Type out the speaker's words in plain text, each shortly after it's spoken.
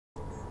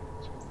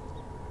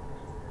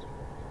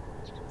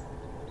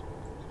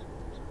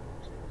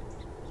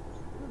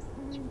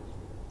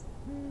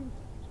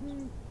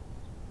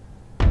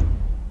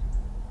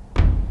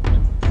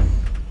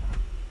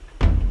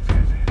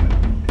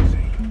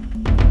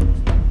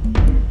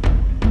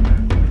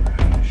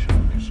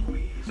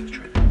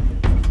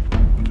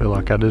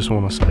I just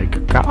want to say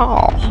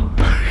caw.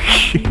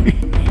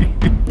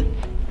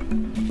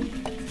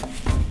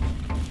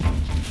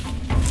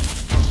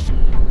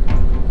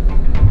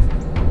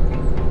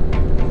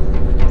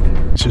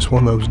 It's just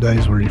one of those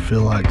days where you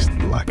feel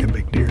like a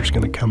big deer is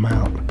going to come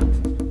out.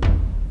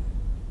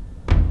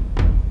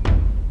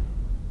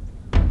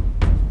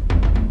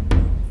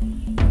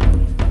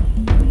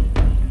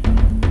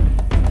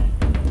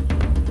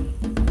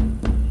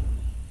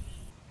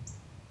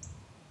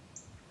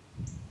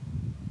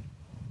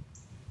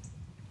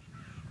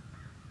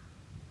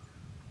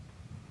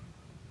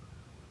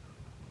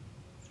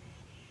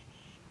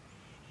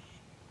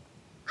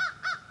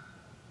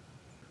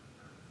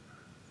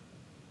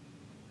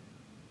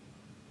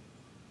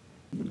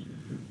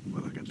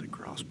 Well, I got the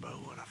crossbow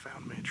and I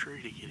found me a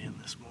tree to get in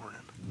this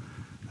morning.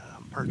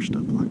 I'm perched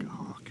up like a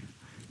hawk.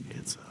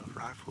 It's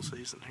rifle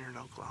season here in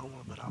Oklahoma,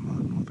 but I'm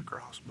hunting with a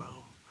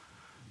crossbow.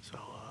 So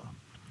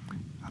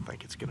I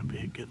think it's going to be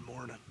a good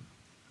morning.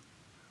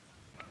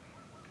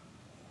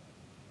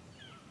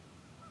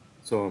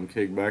 So I'm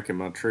kicked back in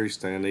my tree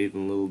stand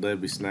eating Little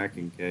Debbie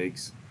snacking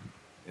cakes,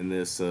 and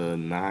this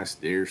nice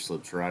deer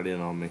slips right in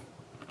on me.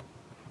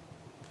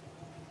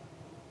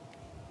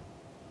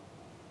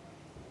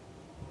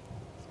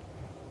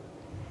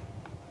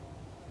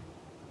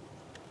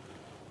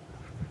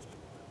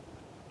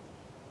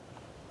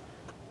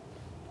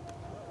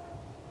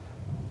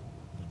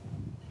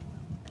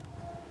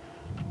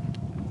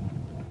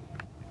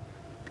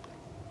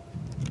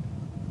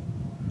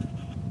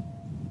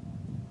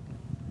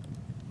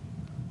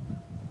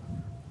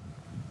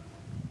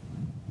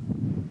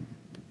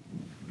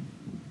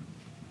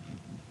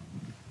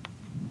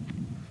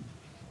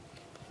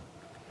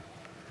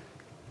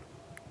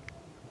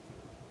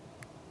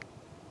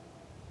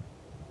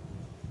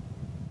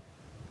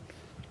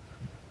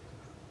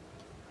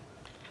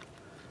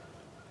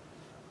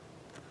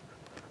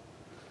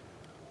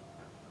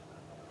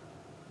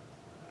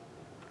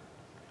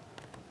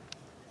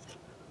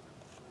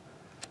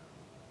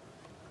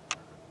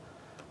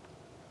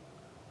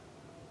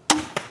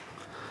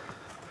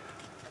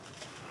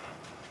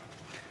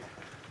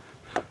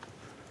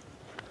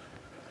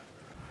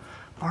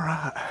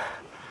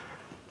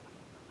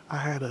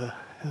 Alright,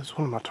 it was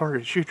one of my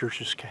target shooters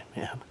just came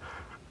in,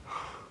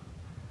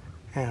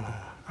 and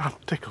I'm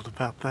tickled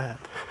about that.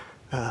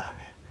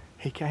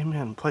 He came in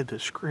and played the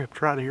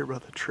script right here by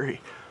the tree.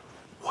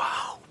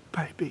 Wow,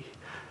 baby.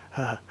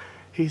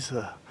 He's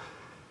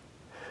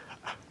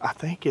I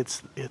think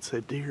it's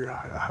a deer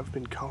I've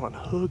been calling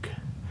Hook.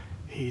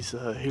 He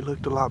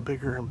looked a lot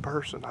bigger in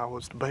person. I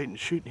was debating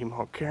shooting him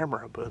on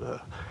camera,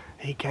 but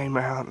he came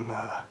out and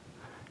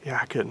yeah,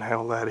 I couldn't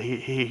handle that.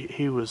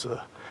 He was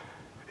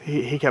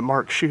he got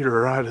marked shooter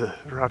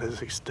right as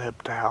he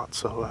stepped out.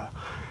 So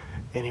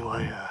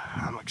anyway,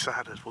 I'm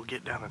excited. We'll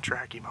get down and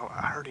track him.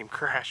 I heard him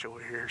crash over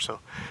here,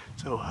 so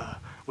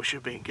we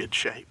should be in good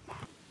shape.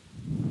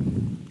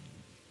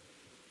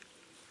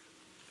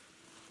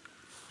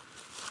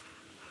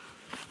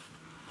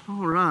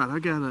 All right, I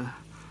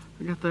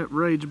got that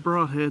Rage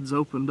broadheads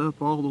opened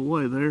up all the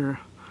way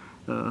there.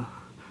 Done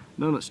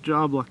its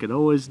job like it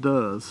always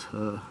does.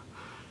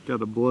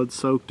 Got a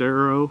blood-soaked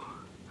arrow.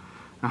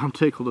 I'm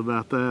tickled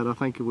about that. I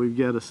think we've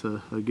got us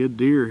a good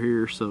deer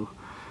here, so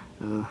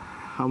I'm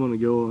gonna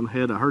go on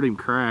ahead. I heard him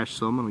crash,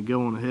 so I'm gonna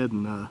go on ahead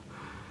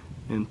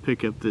and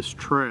pick up this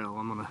trail.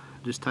 I'm gonna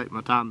just take my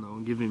time though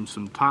and give him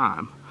some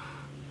time.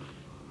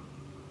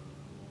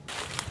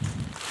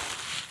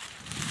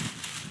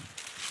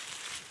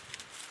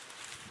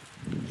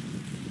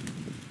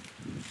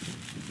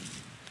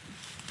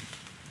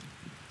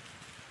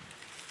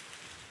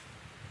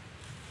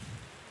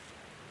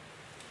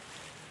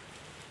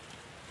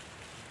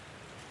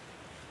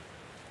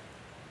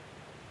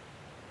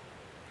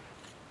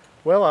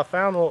 Well, I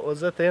found what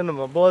was at the end of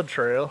my blood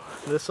trail.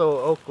 This old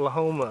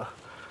Oklahoma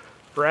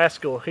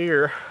rascal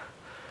here.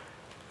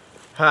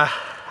 I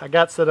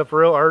got set up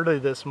real early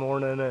this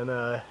morning,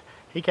 and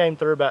he came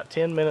through about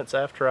 10 minutes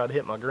after I'd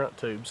hit my grunt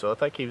tube, so I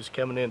think he was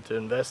coming in to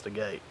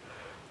investigate.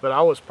 But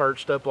I was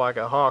perched up like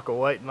a hawk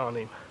waiting on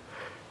him,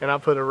 and I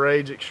put a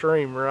Rage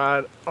Extreme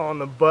right on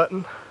the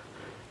button,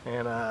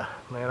 and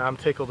man, I'm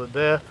tickled to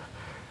death.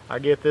 I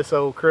get this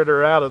old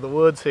critter out of the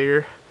woods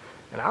here,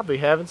 and I'll be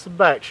having some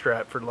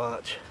backstrap for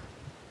lunch.